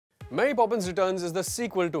Mary Poppins Returns is the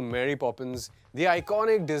sequel to Mary Poppins, the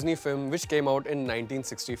iconic Disney film which came out in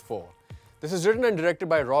 1964. This is written and directed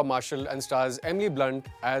by Rob Marshall and stars Emily Blunt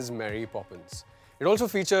as Mary Poppins. It also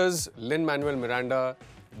features Lin-Manuel Miranda,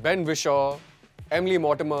 Ben Whishaw, Emily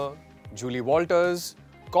Mortimer, Julie Walters,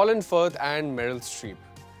 Colin Firth and Meryl Streep.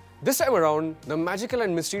 This time around, the magical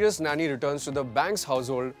and mysterious nanny returns to the Banks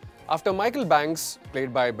household after Michael Banks,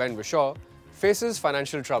 played by Ben Whishaw, faces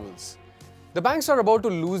financial troubles. The Banks are about to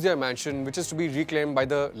lose their mansion, which is to be reclaimed by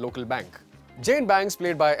the local bank. Jane Banks,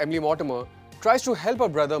 played by Emily Mortimer, tries to help her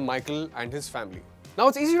brother Michael and his family. Now,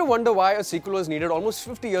 it's easy to wonder why a sequel was needed almost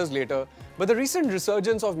 50 years later, but the recent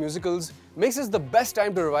resurgence of musicals makes this the best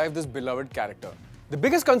time to revive this beloved character. The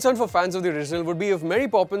biggest concern for fans of the original would be if Mary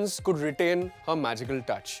Poppins could retain her magical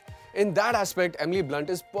touch. In that aspect, Emily Blunt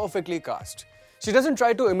is perfectly cast. She doesn't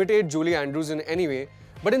try to imitate Julie Andrews in any way,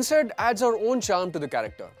 but instead adds her own charm to the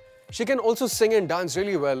character. She can also sing and dance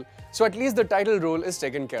really well, so at least the title role is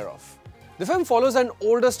taken care of. The film follows an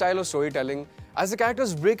older style of storytelling as the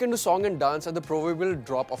characters break into song and dance at the proverbial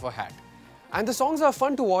drop of a hat. And the songs are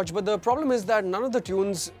fun to watch, but the problem is that none of the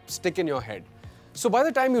tunes stick in your head. So by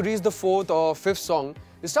the time you reach the fourth or fifth song,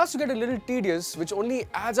 it starts to get a little tedious, which only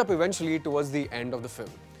adds up eventually towards the end of the film.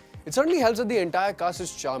 It certainly helps that the entire cast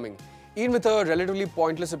is charming, even with a relatively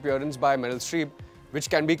pointless appearance by Meryl Streep, which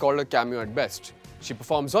can be called a cameo at best. She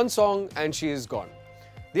performs one song and she is gone.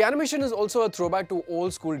 The animation is also a throwback to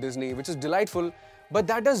old school Disney, which is delightful, but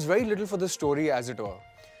that does very little for the story as it were.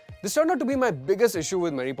 This turned out to be my biggest issue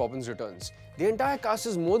with Mary Poppins Returns. The entire cast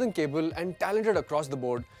is more than capable and talented across the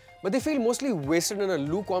board, but they feel mostly wasted in a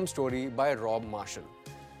lukewarm story by Rob Marshall.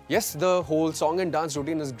 Yes, the whole song and dance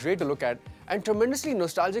routine is great to look at and tremendously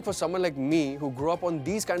nostalgic for someone like me who grew up on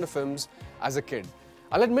these kind of films as a kid.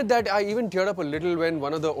 I'll admit that I even teared up a little when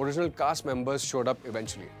one of the original cast members showed up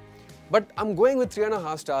eventually. But I'm going with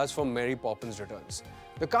 3.5 stars for Mary Poppins Returns.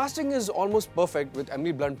 The casting is almost perfect, with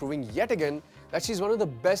Emily Blunt proving yet again that she's one of the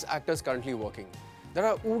best actors currently working. There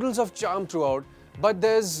are oodles of charm throughout, but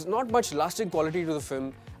there's not much lasting quality to the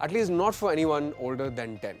film, at least not for anyone older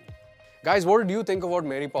than 10. Guys, what did you think about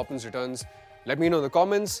Mary Poppins Returns? Let me know in the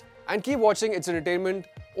comments, and keep watching It's Entertainment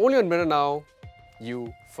only on Miranda Now,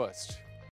 you first.